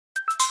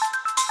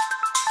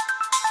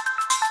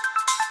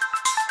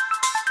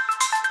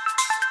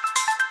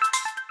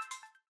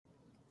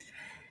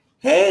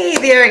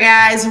there,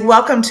 guys.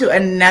 Welcome to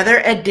another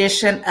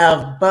edition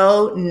of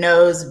Bo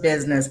Knows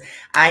Business.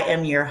 I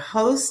am your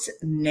host,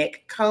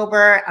 Nick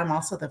Kober. I'm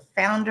also the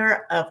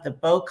founder of the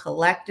Bo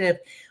Collective.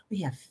 We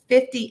have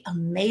 50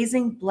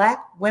 amazing Black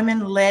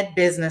women-led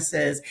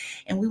businesses,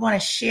 and we want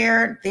to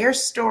share their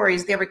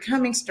stories, their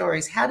becoming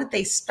stories. How did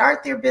they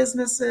start their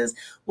businesses?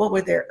 What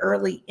were their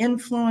early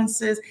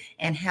influences,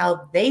 and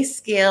how they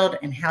scaled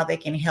and how they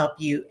can help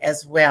you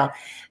as well.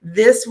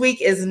 This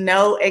week is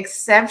no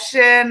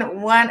exception.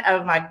 One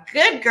of my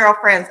good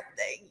girlfriends,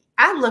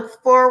 I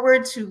look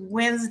forward to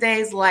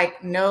Wednesdays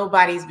like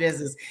nobody's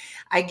business.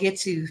 I get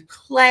to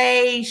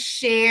play,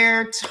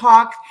 share,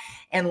 talk,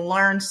 and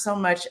learn so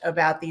much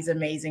about these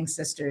amazing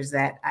sisters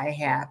that I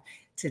have.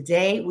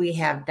 Today, we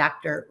have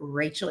Dr.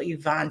 Rachel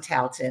Yvonne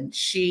Talton.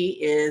 She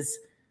is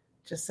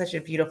just such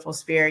a beautiful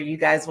spirit. You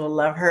guys will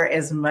love her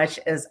as much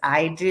as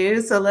I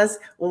do. So let's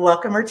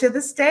welcome her to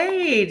the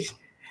stage.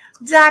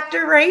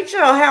 Dr. Rachel,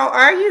 how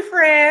are you,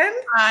 friend?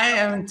 I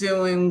am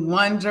doing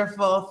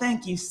wonderful.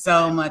 Thank you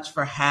so much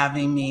for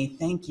having me.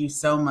 Thank you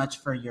so much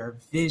for your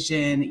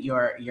vision,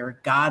 your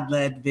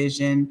God-led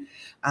vision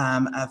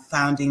of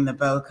founding the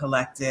Bo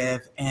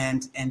Collective.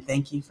 And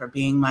thank you for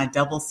being my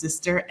double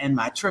sister and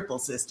my triple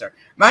sister.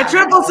 My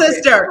triple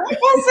sister.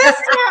 Triple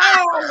sister.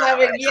 I love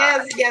it.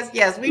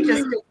 Yes. We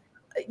just,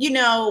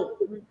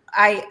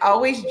 I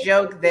always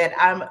joke that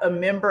I'm a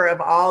member of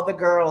all the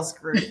girls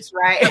groups,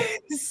 right?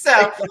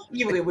 So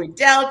we're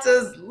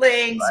deltas,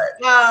 links,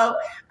 flow.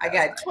 I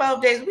got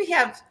 12 days.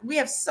 We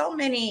have so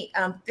many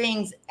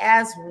things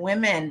as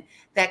women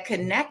that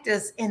connect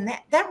us, and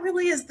that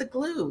really is the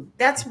glue.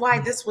 That's why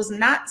this was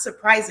not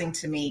surprising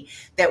to me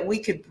that we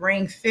could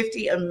bring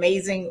 50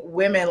 amazing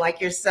women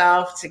like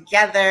yourself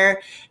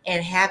together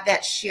and have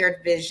that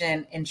shared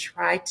vision and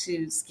try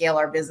to scale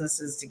our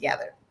businesses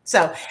together.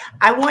 So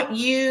I want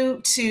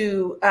you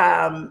to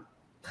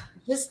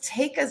just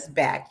take us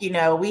back. We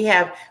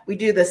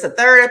do this a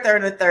third,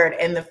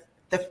 and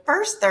the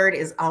first third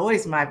is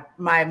always my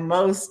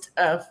most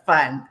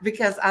fun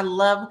because I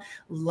love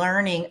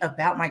learning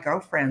about my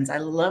girlfriends. I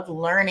love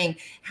learning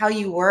how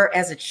you were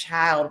as a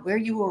child, where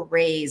you were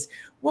raised,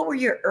 what were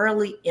your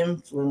early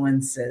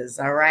influences.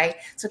 All right.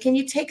 So can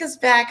you take us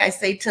back? I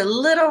say to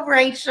little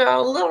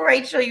Rachel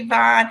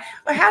Yvonne,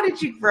 or how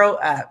did you grow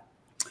up?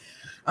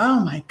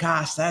 Oh my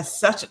gosh, that's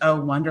such a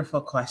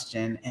wonderful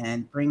question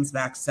and brings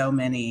back so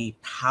many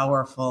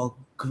powerful,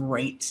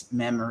 great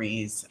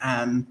memories.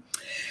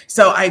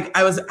 So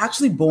I was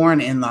actually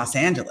born in Los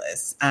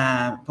Angeles,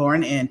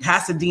 born in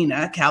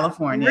Pasadena,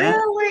 California.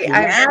 Really?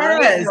 Yes. I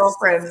have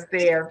girlfriends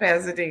there,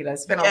 Pasadena.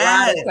 Spent a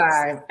lot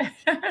of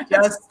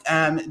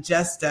time.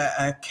 Just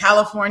a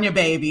California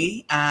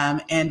baby.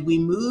 And we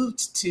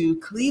moved to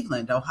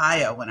Cleveland,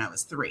 Ohio when I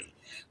was 3.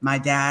 My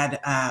dad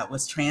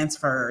was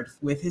transferred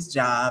with his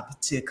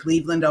job to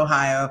Cleveland,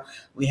 Ohio.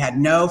 We had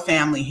no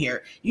family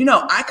here.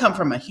 I come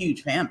from a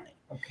huge family.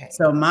 Okay.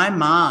 So my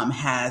mom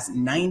has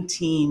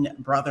 19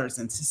 brothers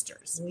and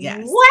sisters.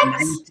 Yes. What?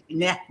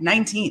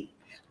 19.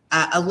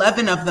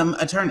 11 of them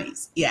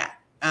attorneys. Yeah.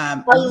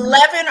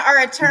 11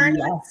 are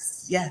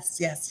attorneys? Yes.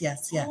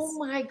 Oh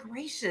my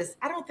gracious.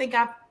 I don't think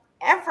I've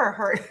ever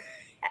heard.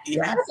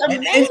 Yeah, that's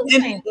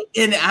amazing.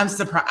 And I'm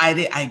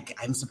surprised.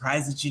 I'm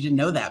surprised that you didn't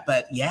know that,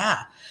 but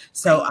yeah.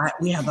 So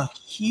we have a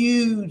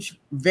huge,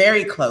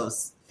 very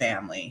close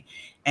family,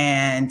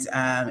 and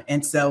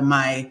so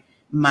my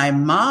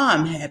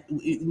mom had,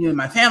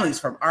 my family's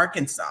from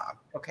Arkansas.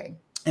 Okay.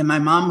 And my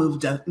mom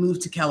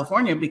moved to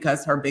California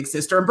because her big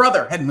sister and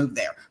brother had moved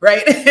there,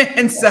 right?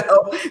 And so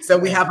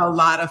we have a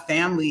lot of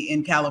family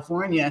in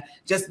California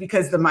just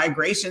because the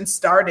migration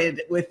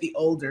started with the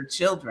older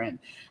children.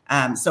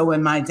 So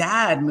when my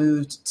dad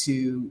moved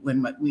to,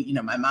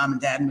 my mom and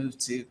dad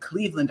moved to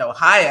Cleveland,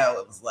 Ohio,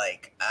 it was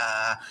like,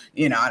 I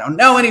don't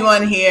know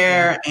anyone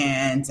here.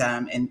 And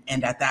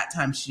at that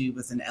time she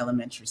was an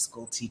elementary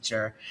school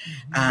teacher.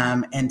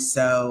 And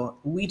so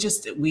we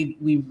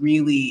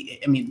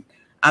really,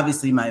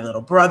 obviously my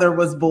little brother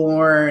was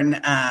born.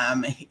 Is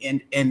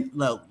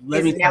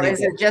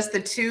it just the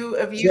two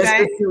of you just guys?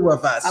 Just the two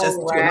of us. Oh,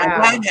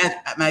 wow.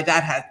 My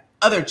dad had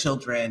other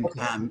children,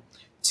 okay.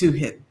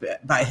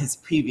 By his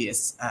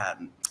previous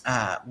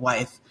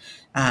wife.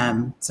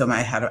 So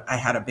I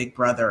had a big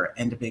brother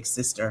and a big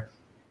sister,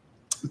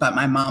 but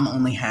my mom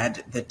only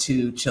had the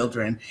 2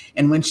 children.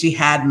 And when she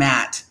had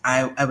Matt,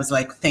 I was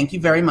like, thank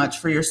you very much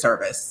for your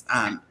service.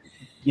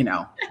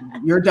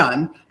 You're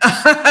done.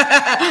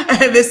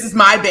 This is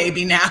my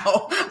baby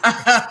now.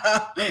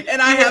 And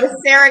I have a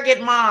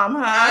surrogate mom,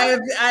 huh?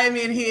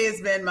 He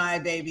has been my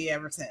baby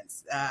ever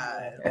since.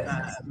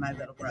 My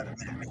little brother,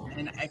 Matt.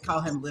 And I call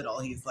him little.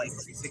 He's like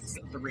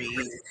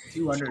 6'3",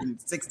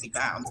 260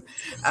 pounds.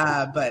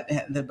 But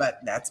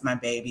that's my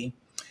baby.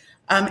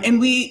 And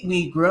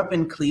we grew up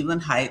in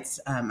Cleveland Heights.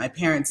 My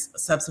parents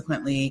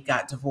subsequently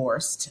got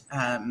divorced,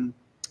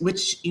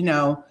 which,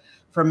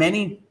 for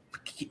many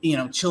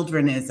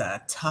children is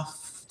a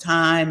tough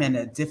time and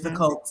a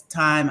difficult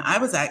time. I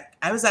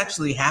was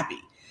actually happy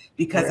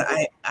because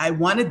I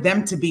wanted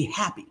them to be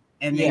happy.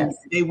 and Yes.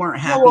 they weren't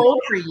happy. How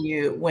old were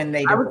you when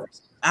they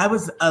divorced? I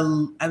was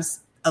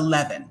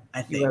 11,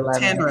 I think,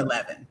 10 or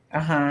 11.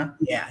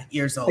 Yeah,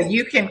 years old. But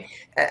you can.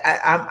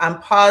 I'm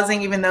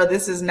pausing, even though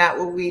this is not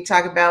what we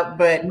talk about.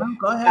 But no,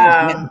 go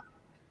ahead.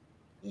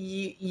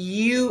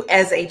 You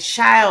as a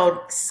child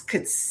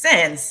could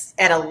sense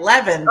at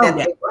 11 that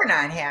they were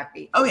not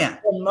happy. Oh yeah.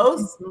 And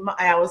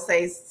I would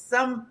say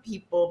some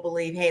people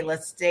believe, hey,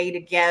 let's stay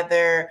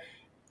together.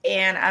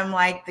 And I'm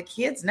like, the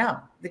kids know.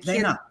 The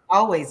kids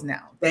always know.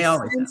 They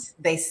always know.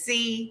 They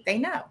see, they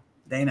know.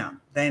 They know.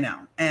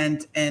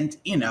 And and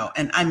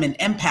I'm an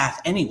empath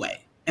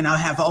anyway. And I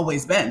have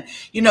always been.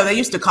 They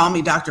used to call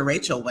me Dr.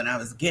 Rachel when I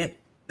was a kid.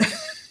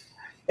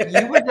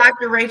 You were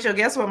Dr. Rachel.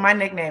 Guess what my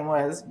nickname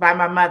was by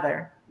my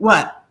mother?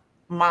 What?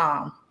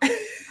 Mom.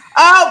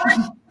 Oh.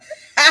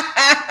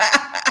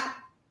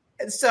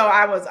 So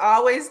I was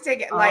always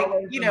taking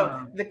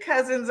the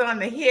cousins on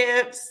the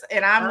hips,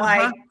 and I'm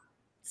like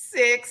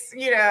 6, so.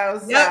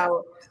 Yep.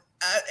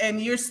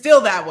 And you're still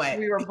that way.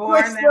 We were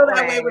born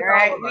that way,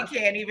 right? We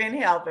can't even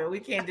help it. We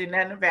can't do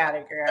nothing about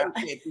it, girl.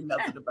 We can't do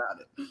nothing about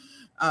it.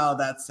 Oh,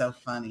 that's so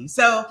funny.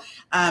 So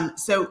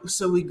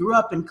we grew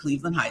up in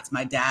Cleveland Heights.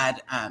 My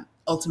dad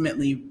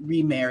ultimately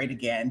remarried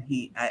again.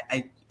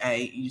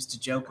 I used to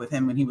joke with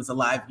him when he was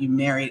alive. You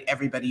married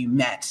everybody you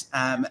met,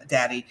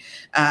 Daddy.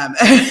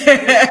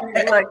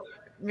 Look,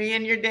 me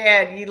and your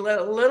dad.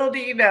 Little do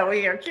you know,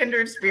 we are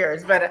kindred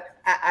spirits. But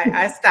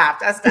I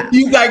stopped.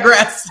 You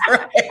digress,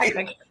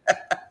 right?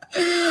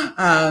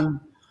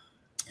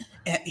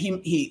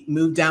 He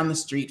moved down the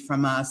street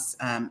from us.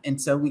 And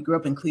so we grew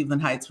up in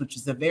Cleveland Heights, which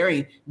is a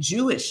very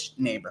Jewish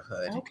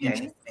neighborhood,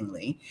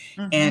 interestingly.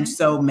 Mm-hmm. And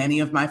so many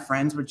of my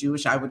friends were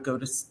Jewish. I would go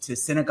to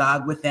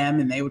synagogue with them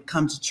and they would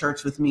come to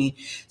church with me.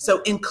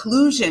 So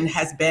inclusion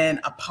has been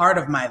a part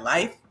of my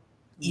life,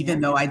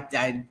 even though I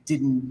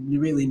didn't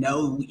really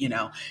know,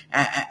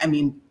 I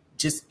mean,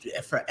 just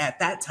at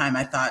that time,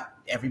 I thought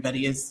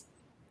everybody is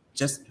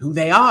just who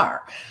they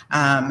are,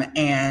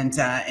 and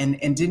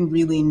didn't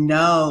really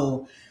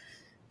know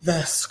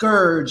the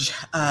scourge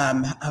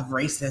of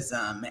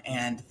racism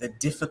and the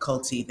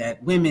difficulty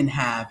that women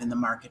have in the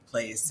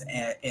marketplace,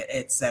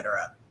 et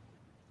cetera.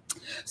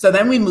 So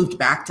then we moved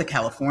back to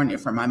California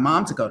for my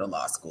mom to go to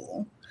law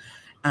school.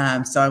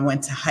 So I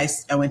went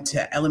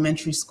to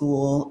elementary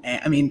school,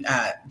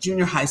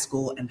 junior high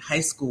school and high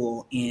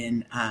school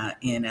in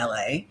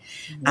LA.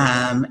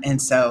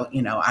 And so,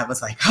 I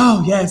was like,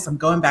 oh yes, I'm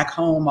going back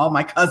home. All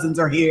my cousins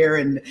are here.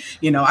 And,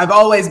 I've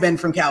always been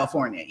from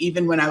California.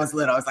 Even when I was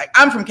little, I was like,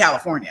 I'm from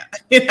California,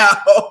 Your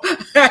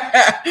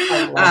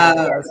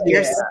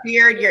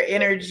spirit, your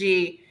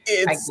energy.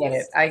 I get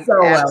it.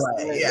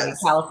 LA,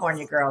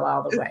 California girl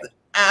all the way.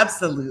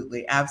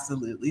 Absolutely.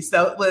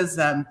 So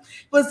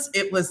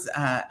it was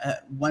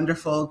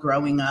wonderful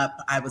growing up.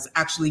 I was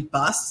actually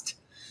bused.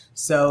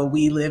 So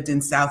we lived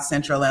in South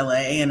Central LA,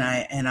 and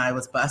I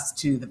was bused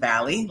to the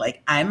Valley.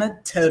 Like, I'm a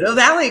total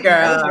Valley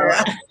girl.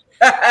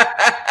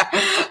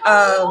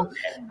 I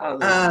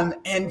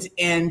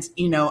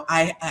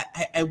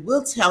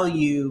will tell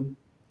you.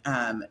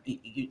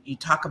 You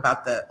talk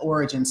about the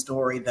origin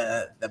story,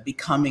 the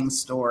becoming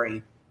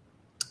story.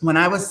 When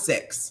I was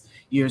 6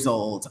 years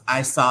old,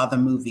 I saw the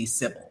movie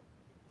Sybil.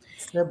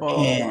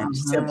 Sybil. Yeah,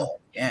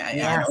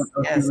 I don't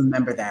know if you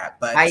remember that,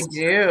 but I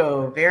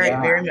do. Very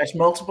much.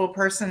 Multiple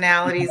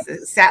personalities.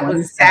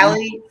 Was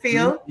Sally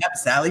Fields? Yep,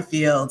 Sally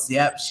Fields.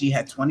 Yep, she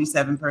had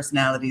 27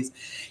 personalities,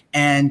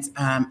 and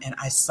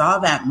I saw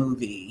that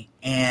movie,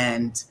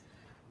 and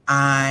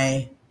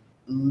I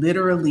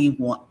literally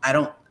I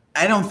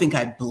don't think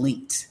I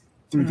blinked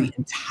through the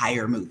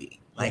entire movie.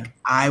 Like,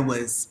 I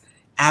was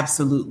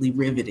absolutely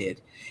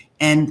riveted.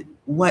 And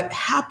what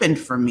happened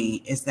for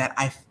me is that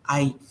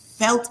I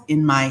felt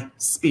in my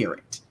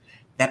spirit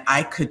that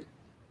I could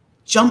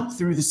jump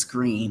through the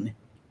screen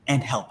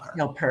and help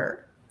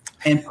her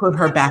and put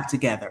her back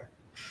together,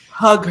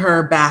 hug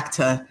her back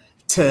to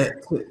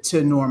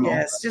normal.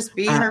 Yes, just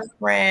be her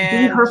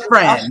friend. Be her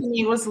friend. All she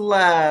needed was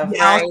love.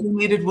 All she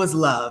needed was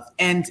love,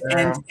 and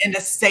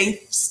a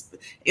safe.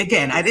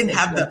 Again, I didn't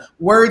have the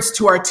words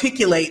to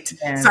articulate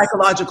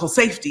psychological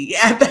safety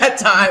at that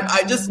time.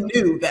 I just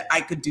knew that I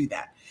could do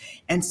that.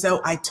 And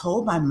so I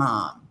told my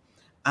mom,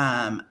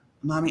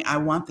 Mommy, I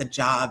want the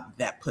job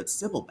that puts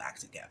Sybil back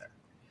together.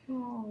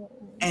 Oh.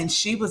 And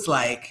she was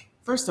like,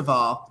 first of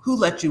all, who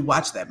let you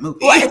watch that movie?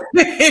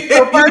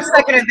 So first,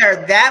 second, and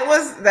third, that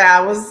was I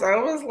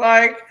was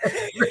like,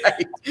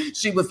 right.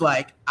 She was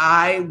like,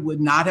 I would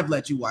not have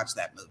let you watch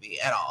that movie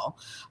at all.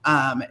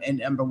 And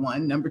number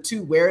one, number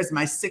two, where is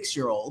my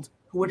 6-year-old?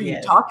 What are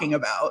you talking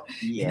about?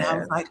 Yes. And I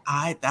was like,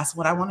 that's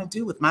what I want to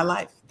do with my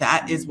life.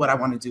 That is what I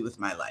want to do with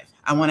my life.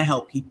 I want to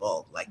help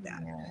people like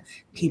that. Yes.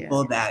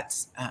 People that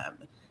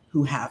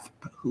who have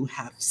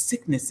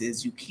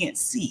sicknesses you can't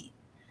see.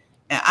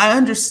 And I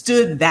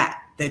understood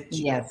that that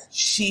yes,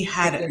 she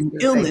had it an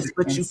is illness,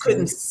 but you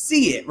couldn't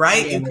see it,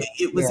 right? Yes,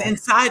 It was yes.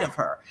 inside of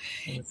her.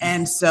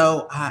 And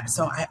so I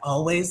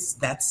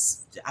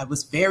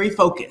was very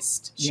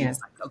focused. She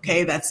was like,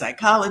 okay, that's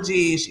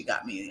psychology. She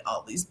got me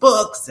all these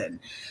books, and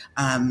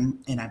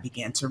I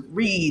began to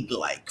read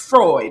like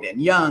Freud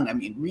and Jung. I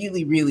mean,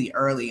 really, really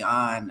early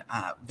on,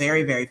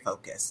 very, very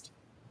focused.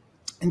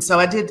 And so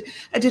I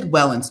did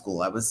well in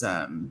school. I was,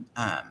 and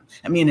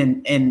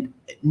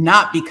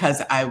not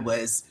because I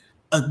was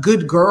a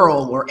good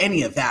girl or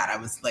any of that. I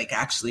was like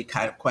actually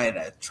kind of quite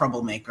a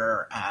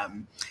troublemaker. I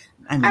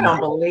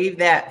don't believe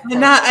that.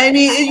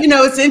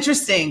 It's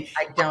interesting.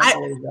 I don't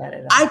believe that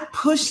at all. I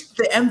pushed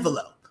the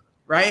envelope,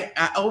 right?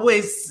 I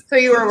always. So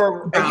you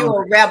were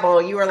a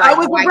rebel. You were like,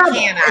 why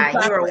can't I?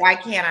 Exactly. You were, why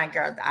can't I,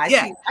 girl? I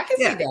can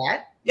see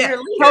that. Yeah,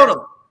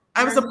 totally.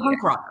 I was a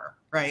punk rocker,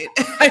 right?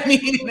 I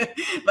mean,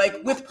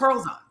 like with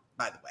pearls on,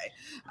 by the way.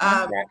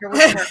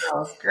 With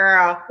pearls,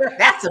 girl.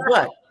 That's a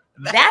book.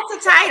 That's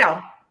a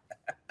title.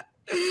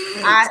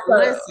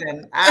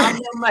 Listen, I don't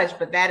know much,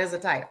 but that is a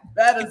title.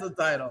 That is a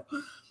title.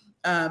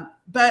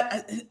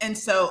 But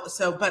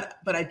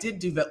I did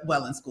do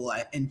well in school.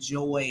 I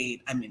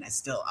enjoyed, I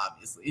still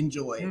obviously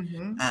enjoy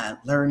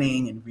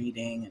learning and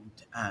reading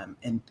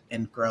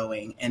and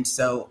growing. And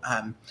so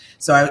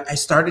I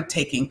started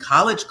taking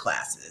college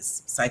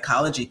classes,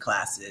 psychology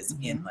classes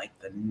in like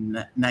the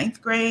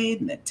 9th grade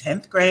and the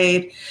 10th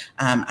grade.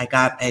 I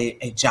got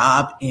a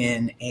job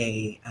in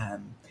a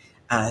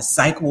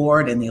psych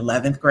ward in the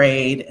 11th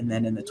grade, and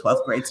then in the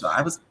 12th grade. So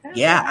I was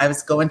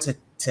going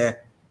to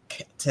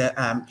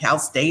Cal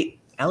State,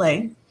 LA,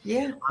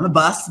 on a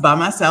bus by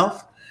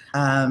myself.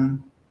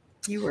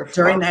 You were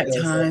during that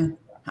time.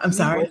 I'm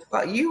sorry.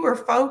 You were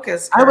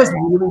focused. Girl. I was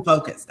really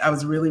focused. I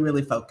was really,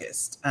 really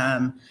focused.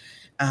 I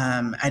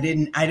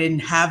didn't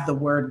have the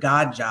word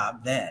God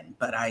job then,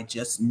 but I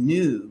just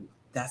knew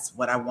that's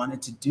what I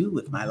wanted to do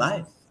with my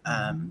life.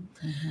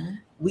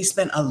 We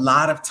spent a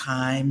lot of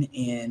time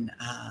in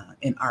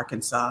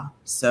Arkansas.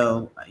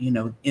 So,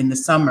 in the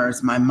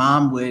summers, my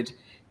mom would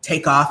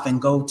take off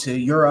and go to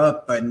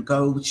Europe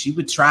she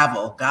would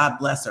travel. God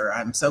bless her.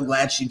 I'm so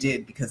glad she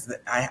did, because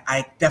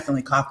I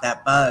definitely caught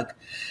that bug.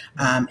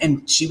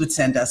 And she would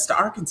send us to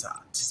Arkansas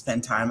to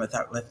spend time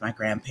with my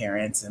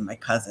grandparents and my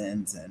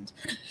cousins. And,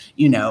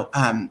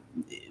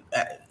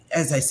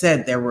 as I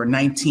said, there were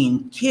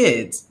 19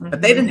 kids,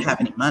 but they didn't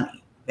have any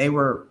money. They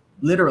were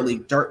literally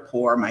dirt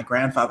poor. My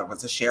grandfather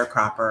was a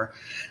sharecropper.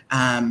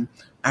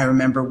 I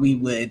remember we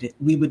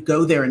would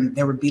go there, and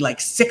there would be like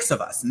 6 of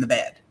us in the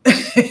bed,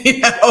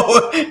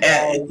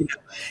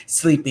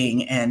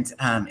 sleeping, and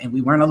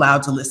we weren't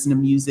allowed to listen to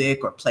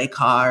music or play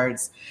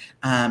cards.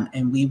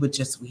 And we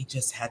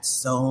just had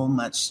so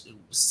much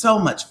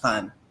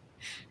fun.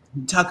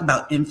 Talk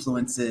about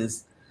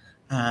influences.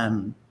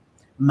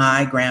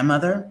 My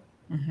grandmother,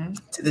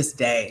 to this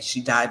day,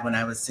 she died when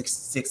I was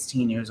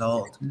 16 years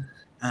old.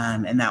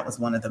 And that was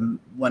one of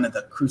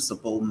the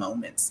crucible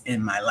moments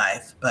in my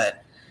life.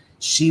 But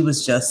she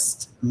was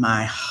just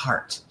my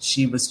heart.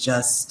 She was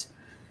just,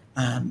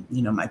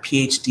 my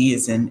PhD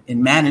is in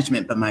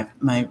management, but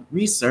my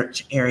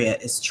research area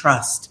is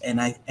trust.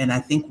 And I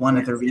think one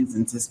of the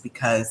reasons is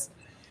because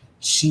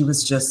she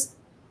was just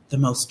the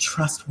most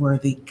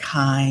trustworthy,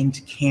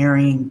 kind,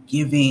 caring,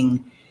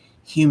 giving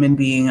human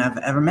being I've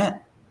ever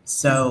met.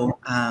 So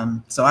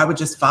I would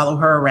just follow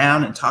her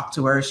around and talk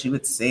to her. She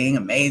would sing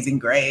Amazing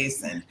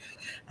Grace,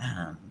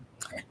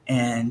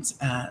 and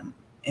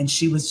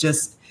she was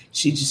just,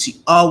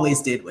 she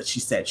always did what she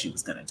said she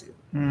was going to do.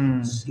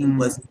 She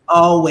was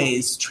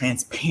always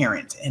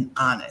transparent and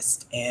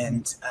honest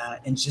and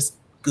just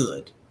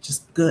good.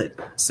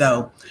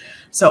 So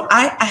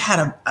I had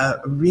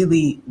a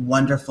really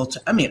wonderful,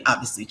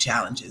 obviously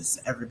challenges,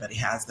 everybody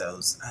has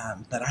those,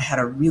 but I had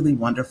a really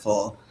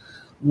wonderful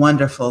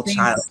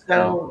child.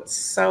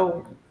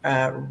 So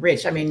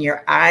rich.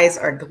 Your eyes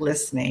are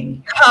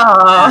glistening.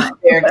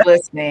 They're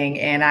glistening,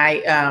 and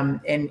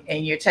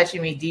and you're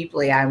touching me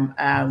deeply.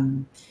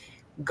 I'm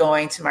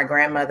going to my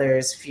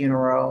grandmother's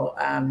funeral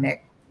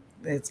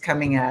it's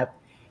coming up,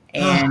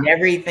 and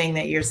everything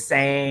that you're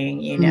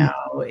saying,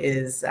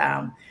 is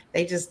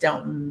they just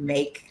don't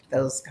make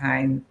those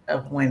kind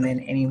of women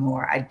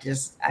anymore.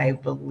 I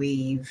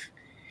believe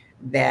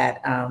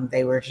that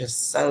they were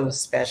just so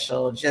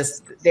special.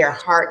 Just their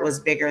heart was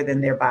bigger than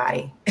their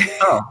body.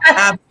 Oh,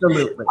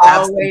 absolutely.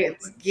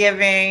 Always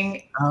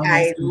giving.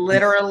 I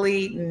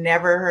literally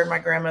never heard my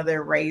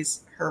grandmother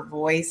raise her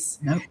voice.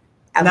 Nope.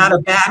 Not a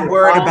bad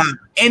word about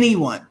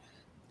anyone.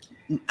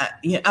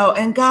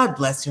 And God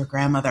bless your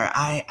grandmother.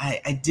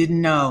 I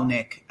didn't know,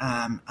 Nick.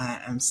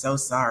 I'm so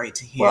sorry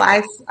to hear.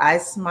 Well, I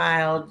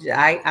smiled.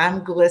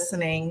 I'm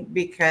glistening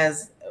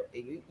because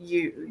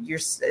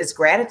it's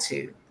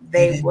gratitude.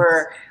 They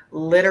were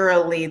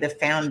literally the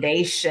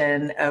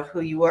foundation of who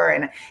you were.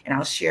 And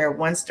I'll share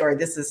one story.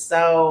 This is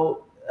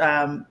so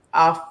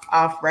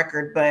off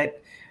record,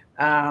 but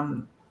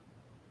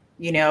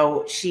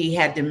she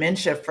had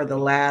dementia for the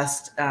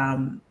last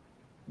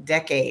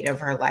decade of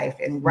her life.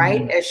 And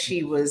right as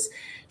she was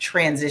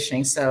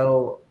transitioning,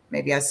 so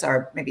maybe I saw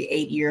her maybe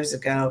 8 years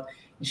ago,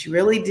 and she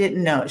really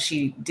didn't know.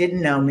 She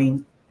didn't know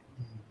me,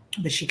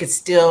 but she could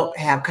still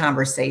have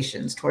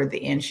conversations. Toward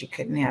the end, she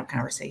couldn't have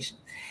conversations.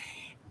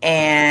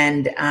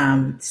 And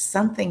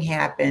something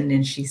happened,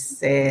 and she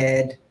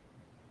said,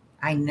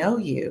 I know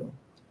you.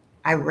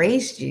 I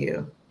raised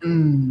you.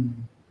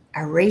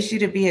 I raised you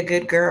to be a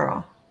good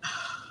girl.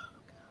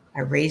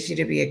 I raised you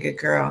to be a good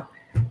girl.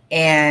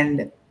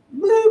 And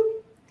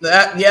bloop,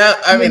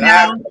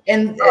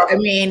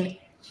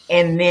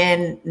 and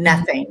then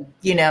nothing,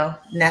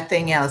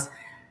 nothing else.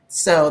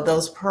 So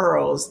those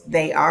pearls,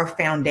 they are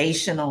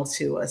foundational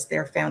to us.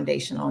 They're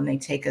foundational, and they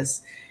take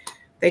us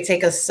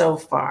so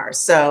far.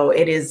 So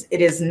it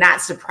is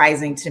not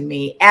surprising to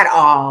me at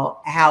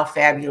all how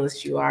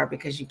fabulous you are,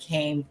 because you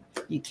came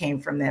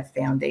from that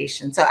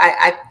foundation. So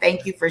I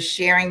thank you for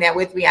sharing that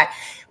with me.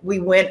 We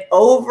went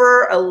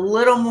over a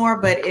little more,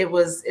 but it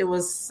was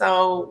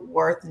so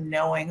worth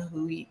knowing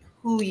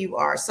who you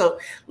are. So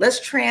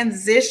let's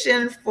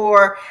transition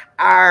for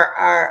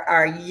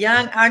our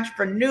young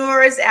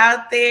entrepreneurs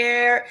out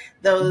there,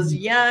 those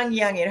young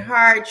at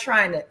heart,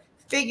 trying to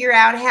figure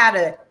out how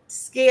to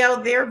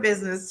scale their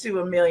business to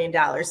 $1 million.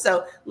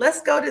 So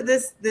let's go to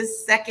this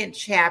second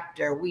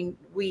chapter. We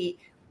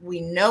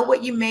know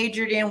what you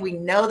majored in. We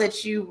know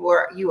that you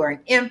are an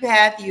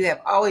empath. You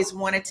have always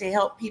wanted to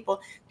help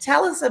people.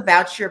 Tell us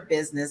about your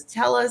business.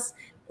 Tell us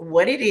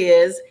what it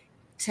is.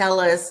 Tell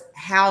us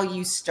how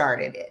you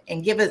started it,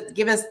 and give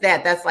us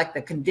that. That's like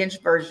the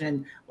condensed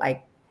version,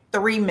 like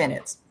 3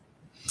 minutes.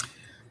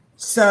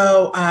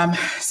 So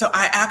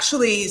I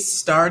actually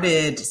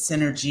started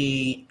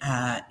Synergy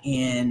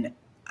in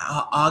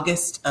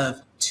August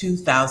of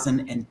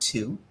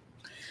 2002.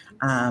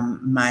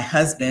 My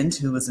husband,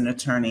 who was an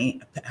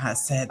attorney,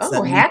 has said,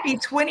 "Oh, happy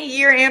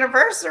 20-year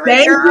anniversary!"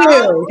 Thank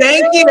girl.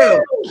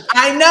 you.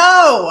 I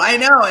know,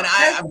 and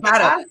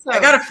I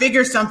gotta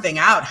figure something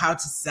out how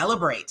to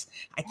celebrate.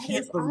 I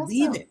can't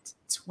believe it.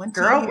 20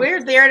 girl, years.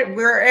 we're there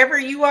wherever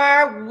you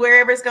are,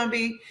 wherever it's going to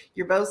be.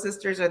 Your Bow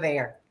sisters are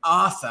there.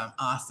 Awesome,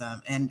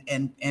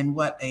 and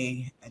what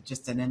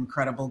just an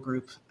incredible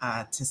group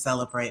to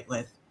celebrate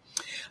with.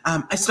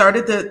 I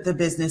started the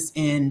business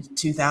in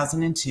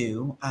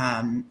 2002.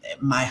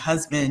 My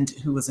husband,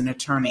 who was an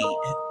attorney,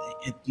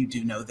 you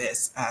do know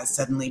this,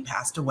 suddenly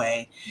passed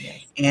away.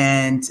 Yes.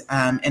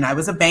 And I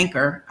was a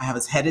banker. I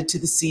was headed to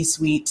the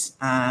C-suite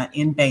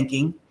in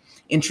banking.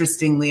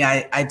 Interestingly,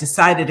 I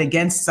decided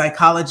against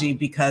psychology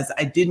because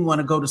I didn't want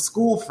to go to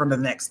school for the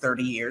next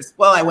 30 years.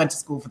 Well, I went to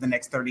school for the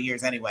next 30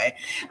 years anyway,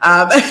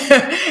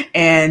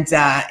 and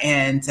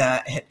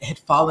had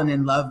fallen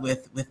in love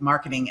with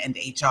marketing and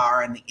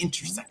HR and the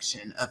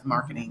intersection of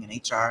marketing and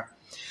HR.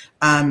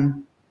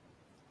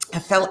 I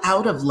fell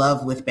out of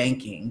love with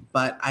banking,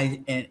 but I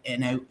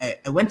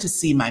went to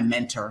see my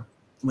mentor,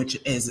 which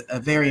is a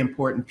very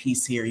important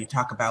piece here. You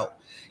talk about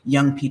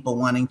young people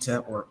wanting to,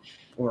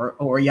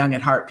 or young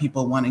at heart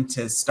people wanting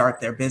to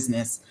start their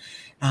business.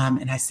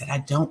 And I said,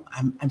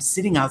 I'm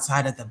sitting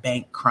outside of the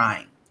bank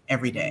crying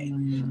every day,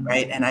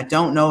 right? And I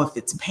don't know if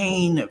it's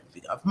pain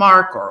of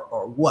Mark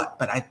or what,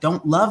 but I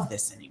don't love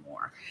this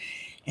anymore.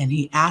 And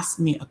he asked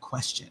me a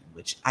question,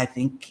 which I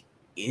think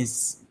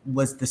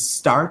was the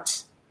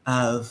start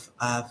of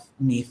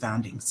me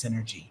founding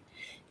Synergy.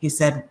 He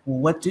said, well,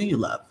 what do you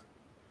love?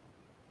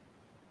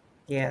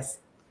 Yes.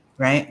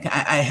 Right?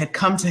 I had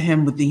come to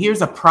him with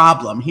here's a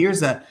problem,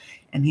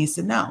 and he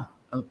said, no,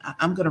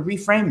 I'm going to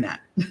reframe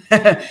that.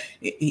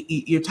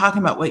 You're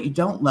talking about what you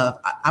don't love.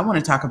 I want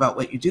to talk about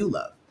what you do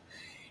love.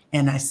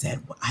 And I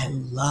said, well, I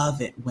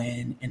love it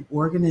when an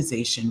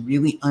organization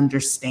really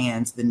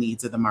understands the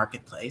needs of the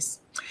marketplace.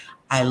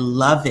 I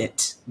love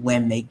it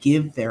when they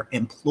give their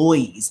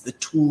employees the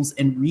tools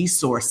and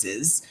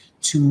resources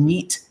to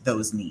meet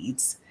those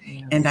needs.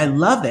 Yes. And I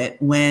love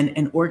it when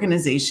an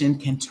organization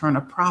can turn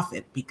a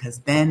profit, because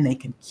then they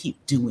can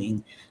keep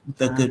doing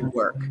the good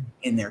work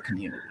in their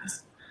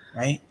communities,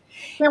 right?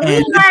 Can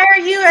we hire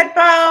you at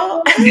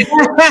Bow?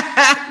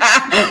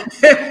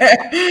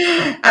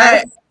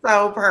 That's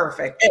so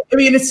perfect. I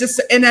mean, it's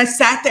just, and I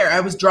sat there, I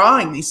was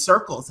drawing these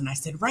circles, and I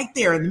said, right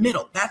there in the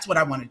middle, that's what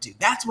I want to do.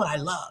 That's what I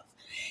love.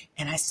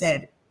 And I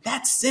said,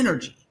 that's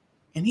Synergy.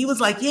 And he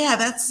was like, yeah,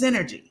 that's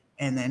Synergy.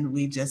 And then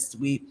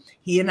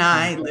he and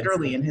I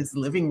literally in his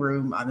living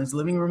room, on his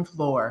living room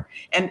floor.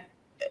 And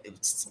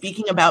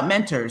speaking about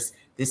mentors,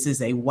 this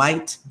is a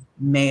white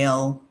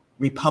male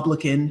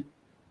Republican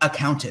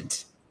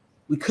accountant.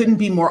 We couldn't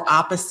be more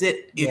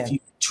opposite if you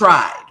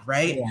tried,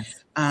 right?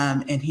 Yes.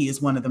 And he is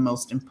one of the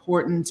most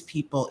important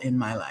people in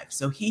my life.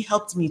 So he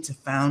helped me to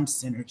found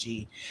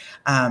Synergy.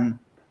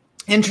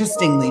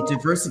 Interestingly,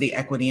 diversity,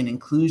 equity, and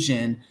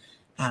inclusion,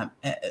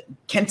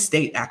 Kent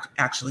State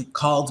actually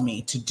called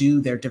me to do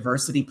their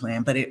diversity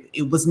plan, but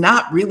it was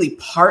not really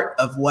part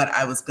of what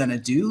I was going to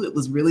do. It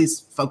was really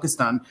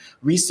focused on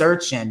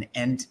research and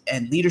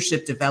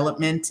leadership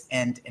development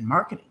and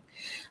marketing.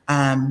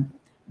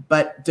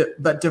 But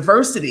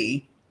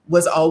diversity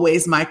was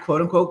always my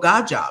quote unquote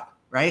God job,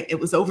 right? It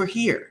was over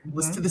here. It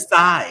was to the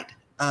side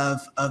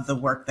of the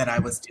work that I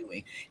was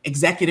doing.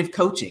 Executive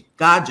coaching,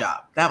 God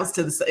job. That was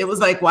it was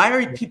like, why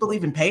are people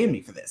even paying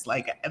me for this?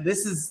 Like,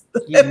 this is,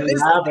 love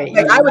it.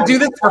 Like, I would do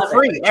this for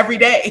free every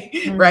day.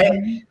 Mm-hmm.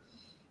 Right.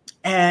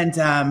 And,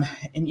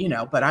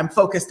 but I'm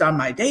focused on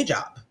my day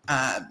job.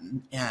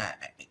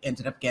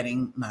 Ended up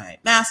getting my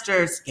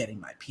master's, getting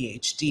my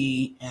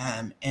PhD,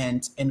 and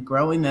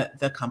growing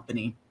the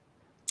company.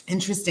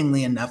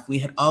 Interestingly enough,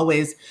 we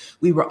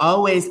were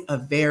always a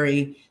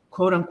very,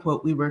 quote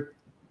unquote, we were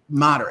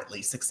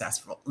moderately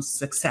successful,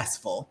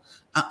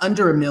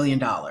 under $1 million,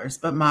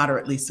 but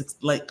moderately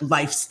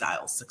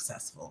lifestyle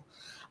successful.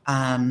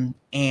 And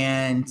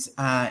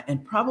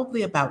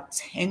probably about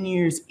 10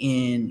 years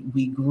in,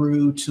 we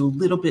grew to a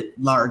little bit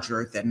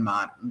larger than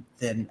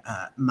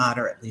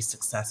moderately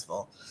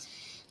successful.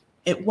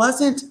 It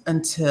wasn't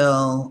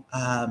until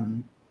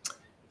the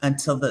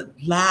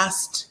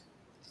last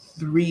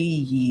 3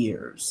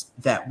 years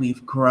that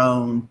we've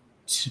grown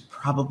to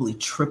probably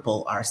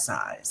triple our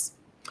size.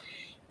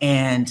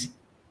 And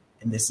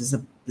this is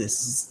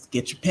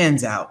get your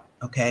pens out,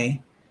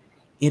 okay?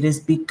 It is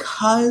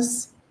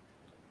because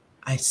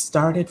I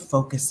started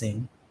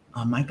focusing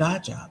on my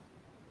God job.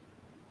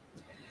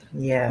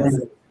 Yes.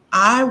 When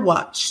I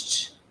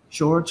watched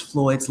George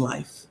Floyd's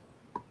life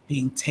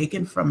being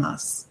taken from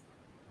us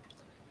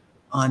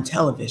on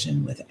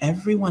television with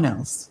everyone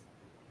else,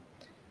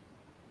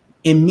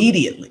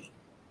 immediately,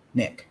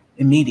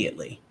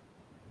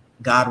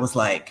 God was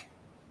like,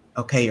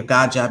 okay, your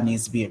God job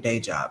needs to be your day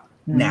job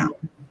now.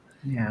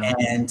 Yeah.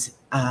 And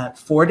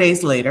 4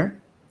 days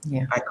later,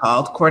 I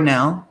called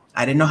Cornell.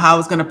 I didn't know how I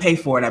was going to pay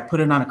for it. I put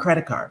it on a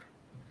credit card.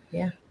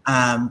 Yeah.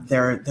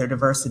 Their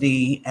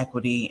diversity,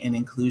 equity, and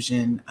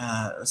inclusion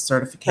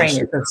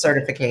certification.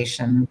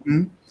 Certification.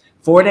 Mm-hmm.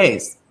 4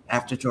 days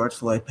after George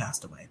Floyd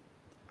passed away,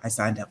 I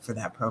signed up for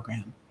that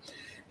program.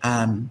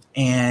 And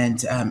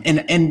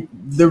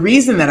the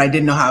reason that I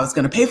didn't know how I was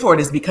going to pay for it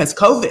is because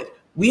COVID.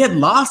 We had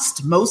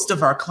lost most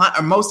of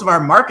our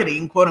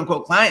marketing, quote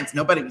unquote, clients.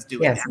 Nobody was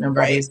doing that.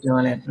 Nobody's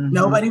doing it. Mm-hmm.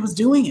 Nobody was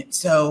doing it.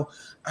 So,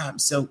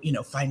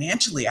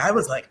 financially, I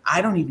was like,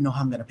 I don't even know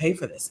how I'm going to pay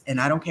for this, and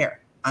I don't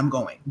care. I'm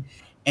going,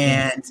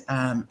 and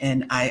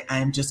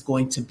I'm just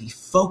going to be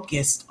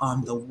focused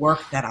on the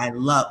work that I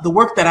love, the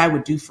work that I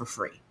would do for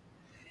free.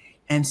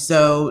 And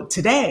so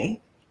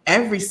today,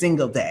 every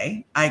single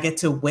day, I get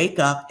to wake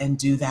up and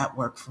do that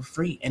work for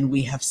free. And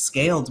we have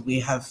scaled.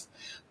 We have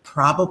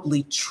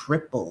probably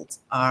tripled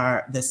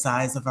the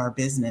size of our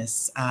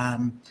business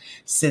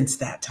since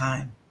that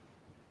time.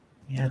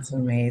 Yeah. That's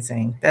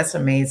amazing. That's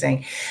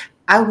amazing.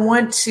 I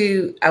want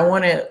to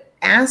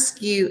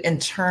ask you in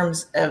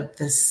terms of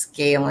the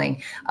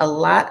scaling. A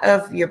lot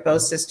of your Bow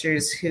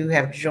sisters who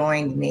have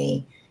joined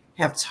me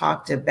have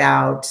talked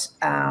about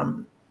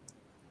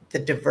the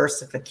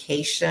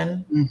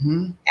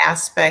diversification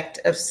aspect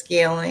of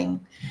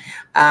scaling.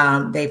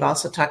 They've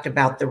also talked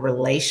about the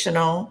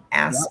relational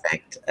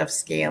aspect of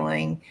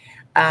scaling.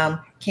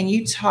 Can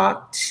you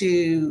talk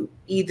to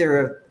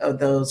either of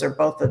those or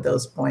both of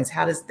those points?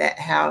 How has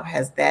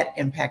that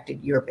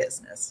impacted your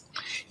business?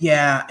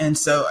 Yeah, and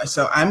so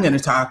I'm going to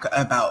talk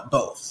about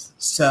both.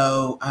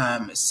 So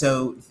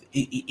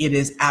it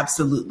is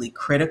absolutely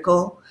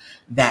critical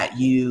that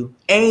you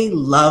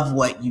love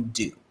what you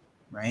do.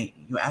 Right.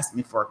 You asked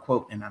me for a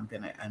quote, and I'm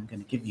gonna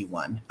give you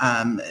one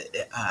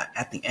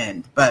at the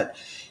end. But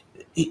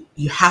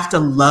you have to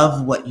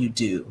love what you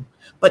do,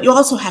 but you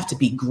also have to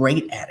be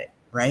great at it.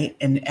 Right.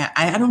 And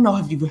I don't know,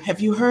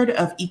 have you heard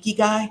of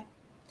Ikigai?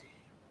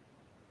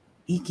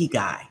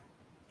 Ikigai.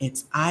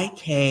 It's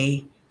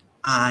Ikigai.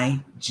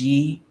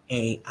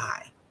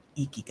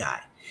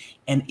 Ikigai,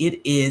 and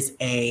it is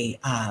a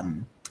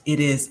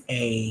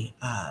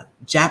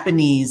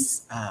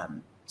Japanese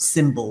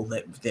symbol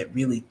that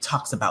really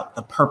talks about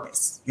the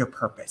purpose, your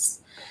purpose.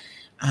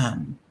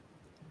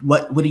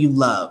 What do you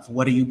love?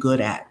 What are you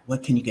good at?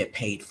 What can you get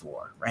paid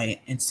for?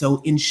 Right. And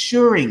so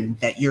ensuring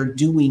that you're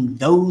doing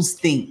those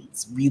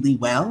things really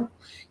well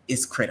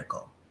is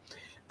critical.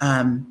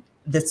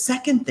 The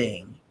second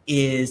thing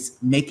is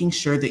making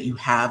sure that you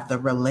have the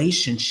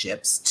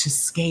relationships to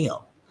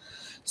scale.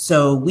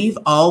 So we've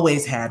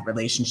always had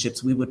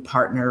relationships. We would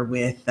partner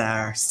with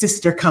our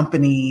sister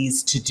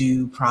companies to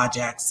do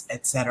projects,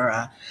 et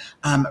cetera.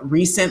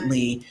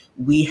 Recently,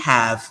 we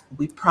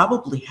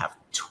probably have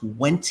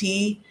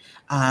 20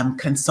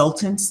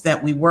 consultants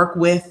that we work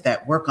with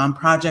that work on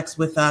projects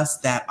with us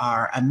that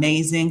are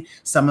amazing.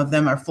 Some of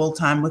them are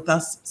full-time with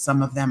us.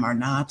 Some of them are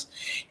not.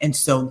 And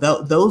so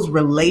those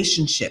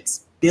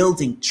relationships,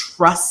 building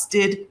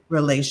trusted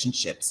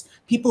relationships,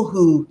 people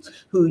who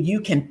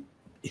can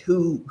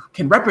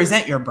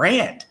represent your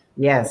brand.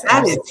 Yes,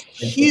 that is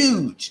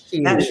huge.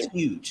 That is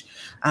huge.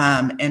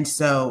 And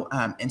so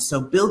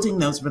building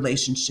those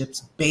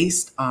relationships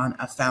based on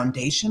a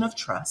foundation of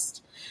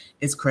trust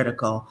is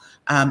critical.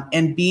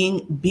 And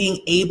being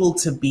able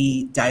to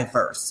be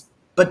diverse,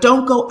 but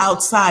don't go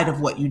outside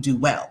of what you do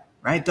well,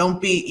 right?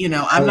 Don't be,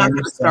 I'm not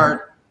going to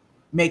start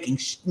making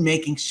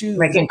shoes,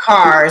 making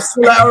cars,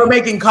 or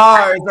making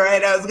cars,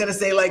 right? I was going to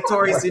say like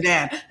Tori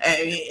Sudan,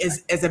 I mean,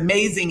 as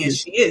amazing as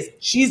she is,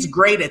 she's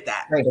great at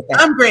that.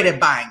 I'm great at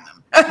buying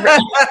them.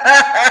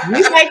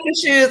 You make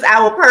the shoes,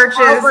 I will purchase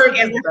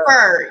and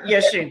refer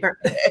your shoe.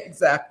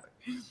 Exactly.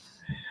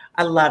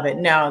 I love it.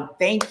 No,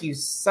 thank you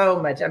so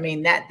much. I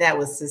mean, that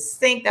was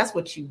succinct. That's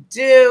what you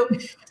do.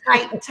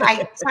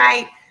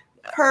 Tight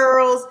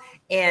pearls.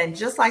 And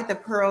just like the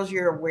pearls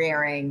you're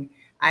wearing,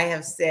 I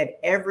have said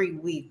every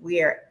week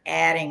we are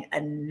adding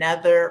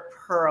another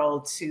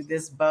pearl to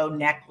this bow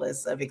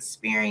necklace of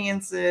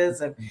experiences,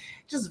 of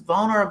just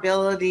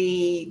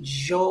vulnerability,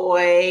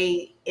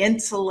 joy,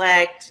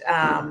 intellect,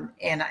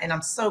 and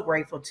I'm so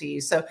grateful to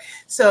you. So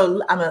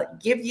I'm gonna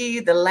give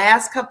you the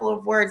last couple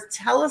of words.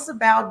 Tell us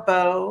about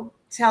Bow.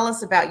 Tell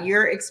us about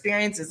your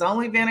experience. It's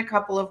only been a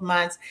couple of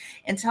months,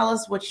 and tell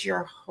us what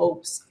your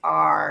hopes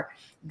are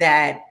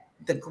that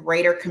the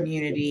greater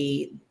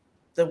community,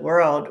 the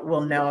world,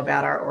 will know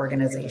about our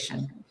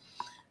organization.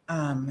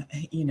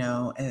 You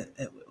know,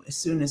 as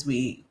soon as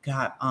we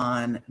got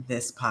on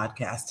this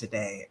podcast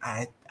today,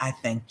 I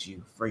thanked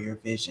you for your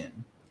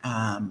vision.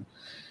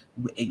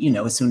 You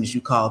know, as soon as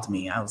you called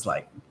me, I was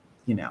like,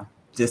 you know,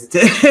 just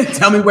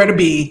tell me where to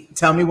be,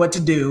 tell me what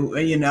to do.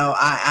 You know,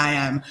 I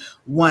am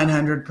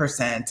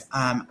 100%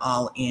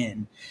 all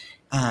in.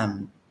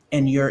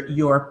 And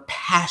your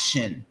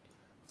passion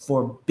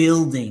for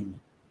building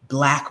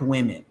Black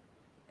women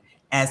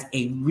as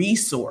a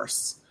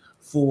resource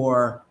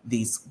for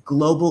these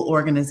global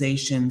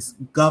organizations,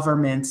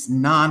 governments,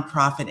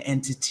 nonprofit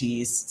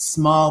entities,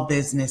 small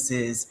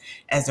businesses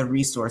as a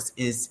resource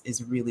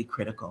is really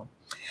critical.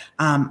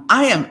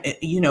 I am,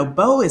 you know,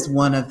 Bow is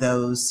one of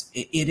those.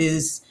 It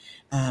is,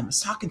 I was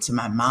talking to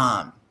my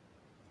mom,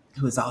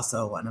 who is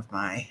also one of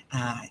my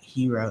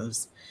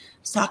heroes.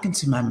 I was talking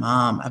to my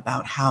mom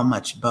about how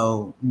much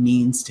Bow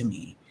means to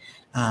me,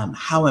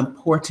 how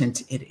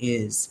important it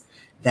is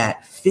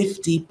that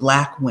 50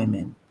 Black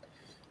women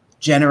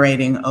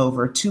generating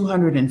over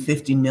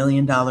 $250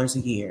 million a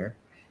year,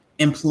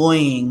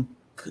 employing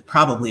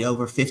probably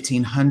over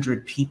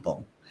 1,500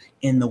 people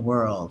in the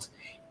world,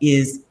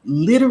 is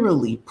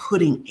literally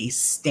putting a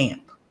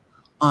stamp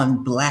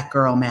on Black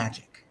girl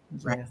magic,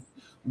 right? Yes.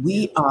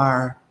 We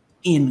are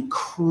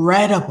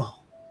incredible.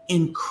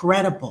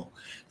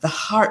 The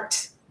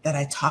heart that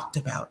I talked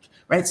about,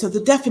 right? So the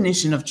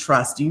definition of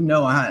trust, you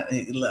know,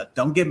 look,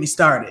 don't get me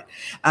started.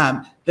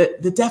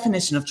 The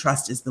definition of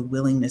trust is the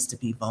willingness to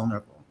be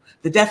vulnerable.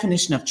 The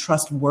definition of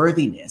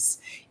trustworthiness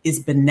is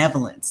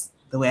benevolence.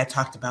 The way I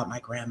talked about my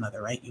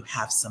grandmother, right? You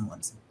have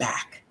someone's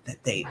back, that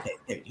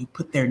you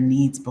put their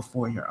needs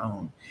before your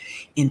own.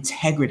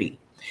 Integrity,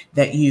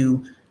 that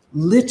you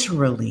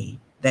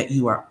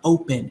are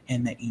open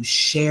and that you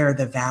share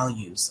the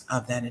values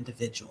of that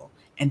individual.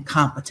 And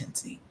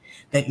competency,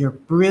 that you're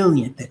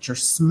brilliant, that you're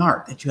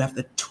smart, that you have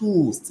the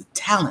tools, the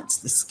talents,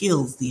 the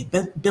skills, the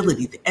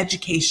ability, the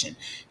education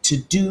to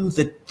do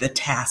the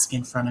task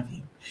in front of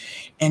you.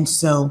 And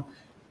so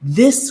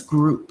this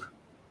group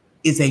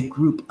is a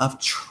group of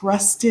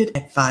trusted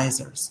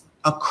advisors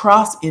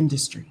across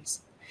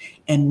industries,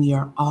 and we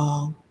are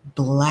all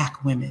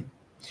Black women.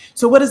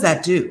 So what does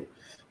that do?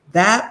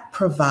 That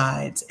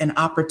provides an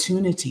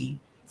opportunity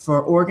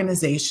for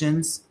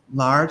organizations,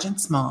 large and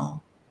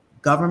small,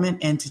 government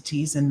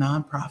entities and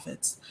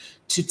nonprofits,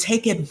 to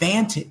take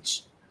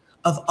advantage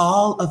of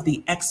all of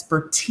the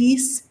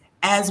expertise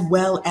as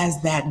well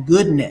as that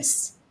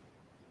goodness,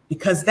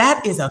 because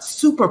that is a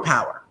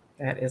superpower.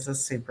 That is a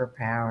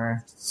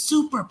superpower.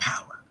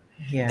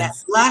 Yes. That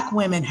Black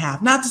women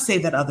have. Not to say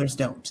that others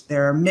don't.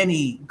 There are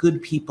many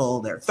good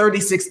people. There are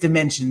 36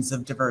 dimensions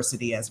of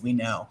diversity, as we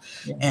know,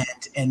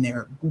 and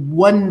they're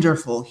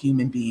wonderful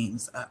human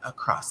beings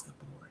across the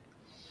board.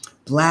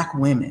 Black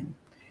women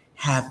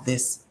have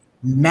this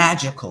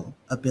magical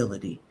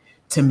ability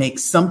to make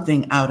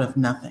something out of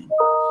nothing,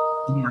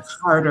 and work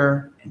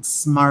harder and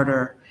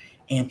smarter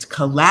and to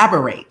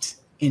collaborate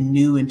in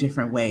new and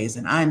different ways.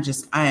 And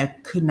I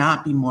could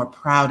not be more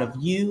proud of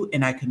you,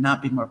 and I could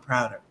not be more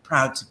proud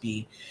to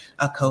be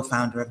a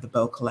co-founder of the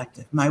Bow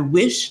Collective. My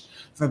wish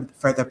for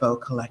the Bow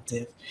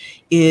Collective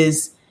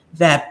is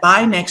that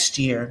by next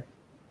year,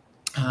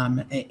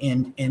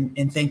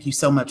 and thank you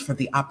so much for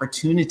the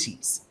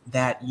opportunities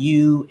that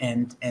you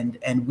and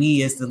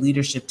we as the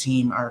leadership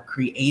team are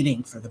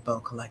creating for the Bow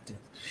Collective,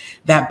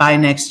 that by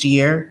next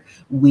year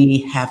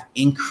we have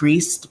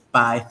increased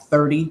by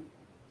 30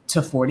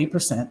 to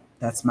 40%.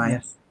 That's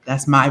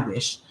my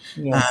wish.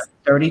 Yes.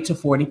 30 to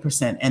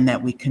 40%, and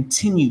that we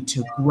continue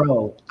to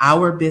grow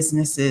our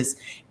businesses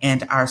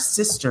and our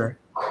sister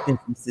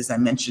businesses. I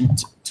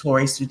mentioned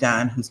Tori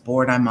Sudan, whose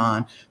board I'm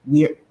on.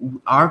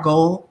 Our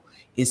goal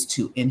is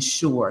to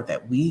ensure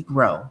that we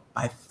grow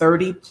by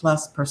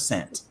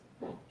 30+%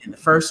 in the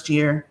first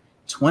year,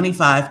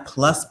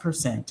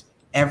 25+%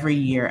 every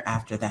year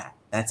after that.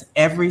 That's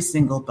every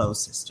single Bow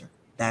sister.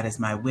 That is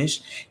my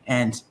wish.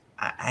 And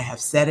I have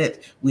said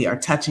it. We are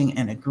touching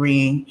and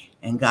agreeing,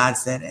 and God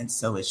said, and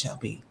so it shall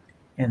be.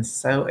 And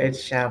so it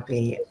shall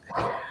be.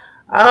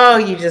 Oh,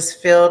 you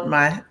just filled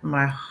my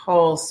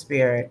whole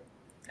spirit.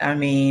 I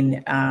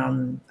mean,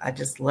 I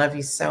just love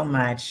you so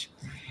much.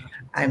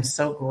 I'm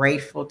so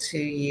grateful to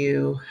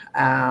you.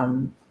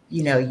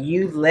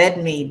 You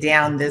led me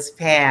down this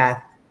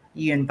path.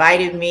 You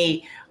invited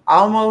me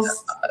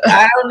almost,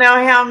 I don't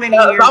know how many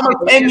It's years almost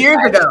ago. 10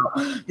 years ago.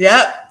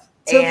 Yep.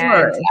 To And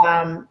flourish.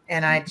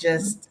 and I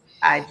just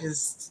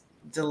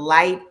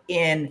delight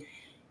in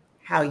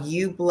how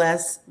you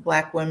bless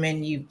Black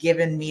women. You've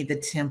given me the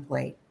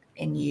template,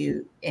 and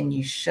you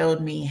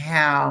showed me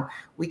how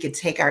we could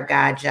take our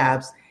God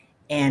jobs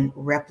and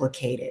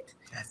replicate it.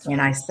 That's And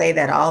right. I say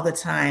that all the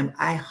time.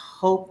 I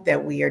hope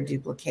that we are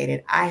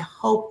duplicated. I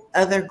hope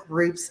other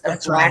groups of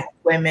That's right. Black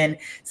women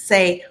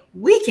say,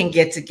 we can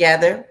get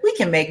together. We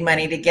can make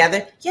money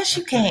together. Yes,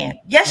 you That's right. can.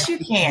 Yes, you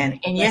can.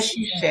 And Yes, yes,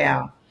 you you can.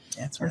 shall.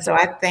 That's And right. so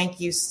I thank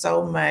you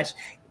so much.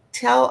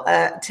 Tell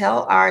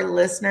our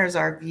listeners,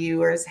 our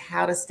viewers,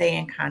 how to stay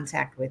in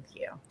contact with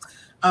you.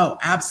 Oh,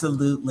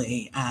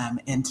 absolutely.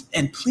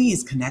 And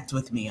please connect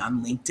with me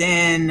on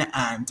LinkedIn.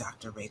 I'm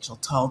Dr. Rachel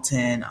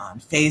Talton on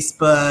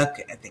Facebook.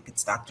 I think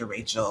it's Dr.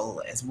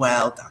 Rachel as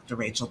well, Dr.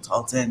 Rachel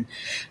Talton.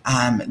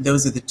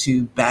 Those are the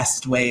two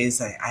best ways.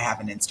 I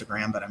have an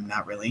Instagram, but I'm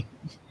not really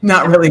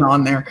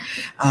on there.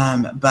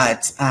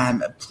 But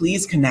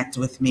please connect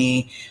with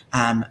me.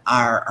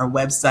 Our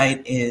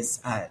website is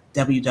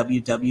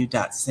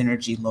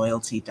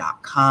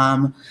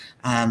www.synergyloyalty.com.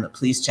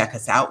 Please check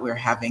us out. We're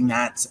having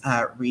that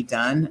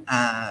redone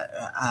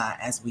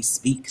as we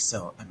speak.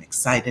 So I'm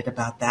excited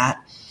about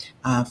that.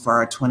 For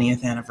our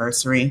 20th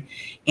anniversary,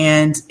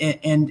 and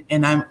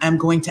I'm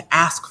going to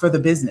ask for the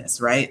business,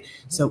 right?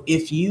 So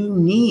if you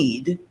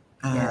need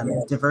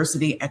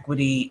diversity,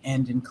 equity,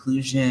 and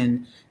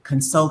inclusion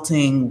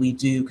consulting, we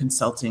do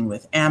consulting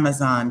with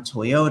Amazon,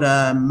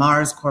 Toyota,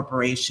 Mars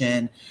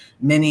Corporation,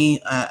 many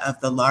of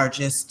the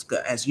largest,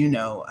 as you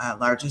know,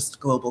 largest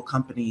global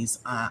companies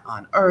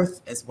on earth,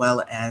 as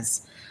well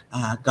as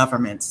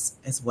governments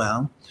as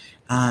well.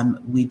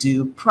 We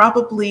do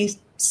probably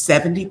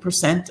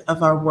 70%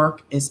 of our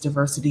work is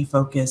diversity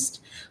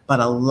focused, but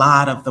a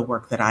lot of the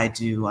work that I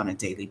do on a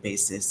daily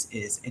basis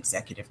is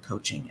executive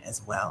coaching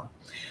as well.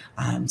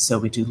 So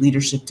we do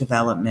leadership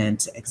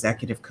development,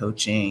 executive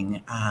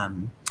coaching,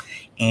 and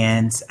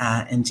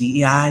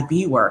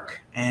DEIB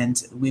work.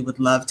 And we would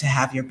love to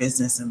have your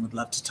business and would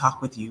love to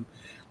talk with you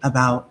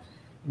about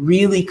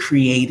really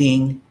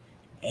creating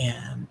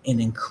an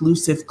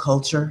inclusive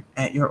culture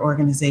at your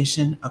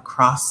organization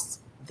across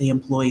the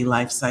employee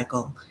life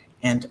cycle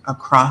and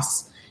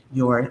across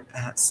your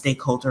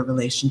stakeholder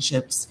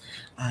relationships,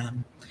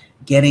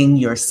 getting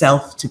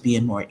yourself to be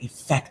a more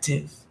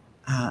effective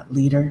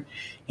leader.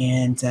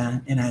 And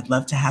I'd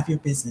love to have your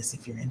business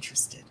if you're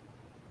interested.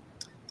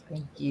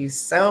 Thank you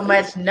so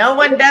much. No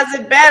one does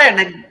it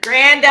better. The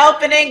grand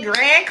opening,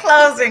 grand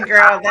closing,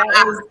 girl. That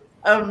was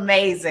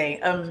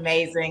amazing.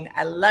 Amazing.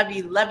 I love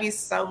you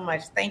so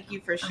much. Thank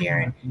you for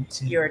sharing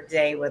your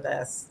day with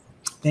us.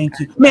 Thank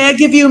you. May I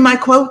give you my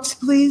quote,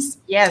 please?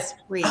 Yes,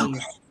 please.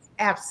 Okay.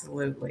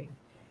 Absolutely.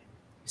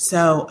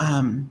 So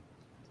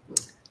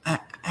I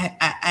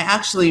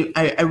actually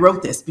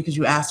wrote this because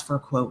you asked for a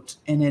quote,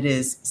 and it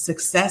is: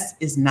 success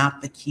is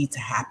not the key to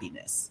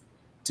happiness.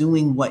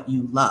 Doing what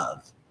you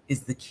love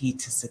is the key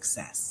to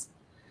success.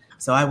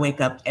 So I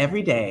wake up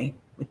every day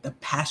with the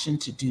passion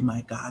to do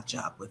my God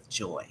job with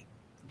joy.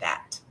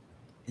 That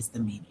is the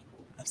meaning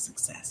of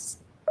success.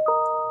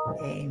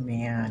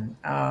 Amen.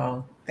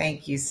 Oh,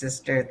 thank you,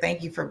 sister.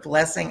 Thank you for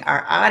blessing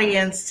our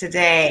audience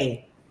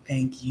today.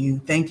 Thank you.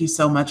 Thank you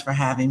so much for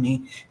having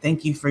me.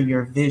 Thank you for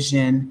your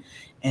vision.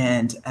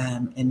 And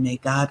may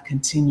God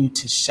continue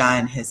to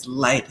shine his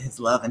light, his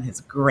love, and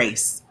his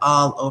grace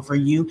all over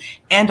you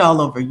and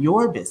all over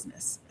your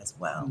business as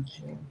well. Thank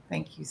you.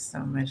 Thank you so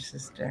much,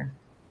 sister.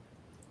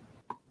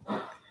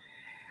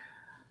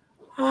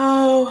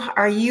 Oh,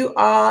 are you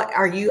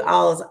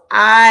all's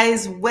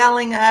eyes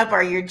welling up?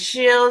 Are your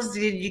chills?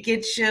 Did you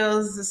get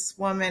chills? This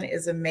woman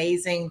is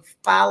amazing.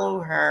 Follow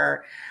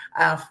her.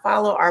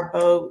 Follow our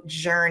boat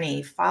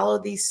journey. Follow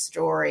these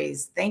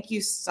stories. Thank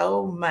you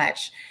so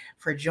much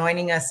for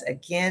joining us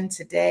again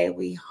today.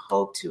 We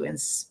hope to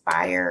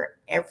inspire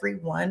every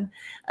one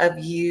of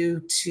you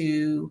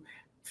to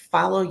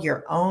follow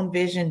your own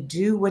vision,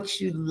 do what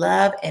you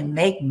love, and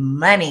make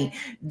money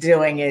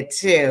doing it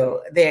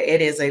too.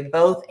 It is a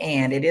both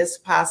and. It is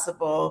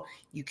possible.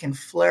 You can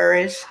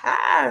flourish,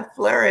 as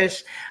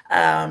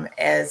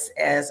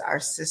our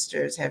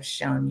sisters have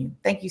shown you.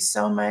 Thank you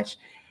so much,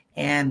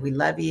 and we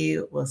love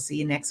you. We'll see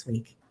you next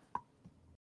week.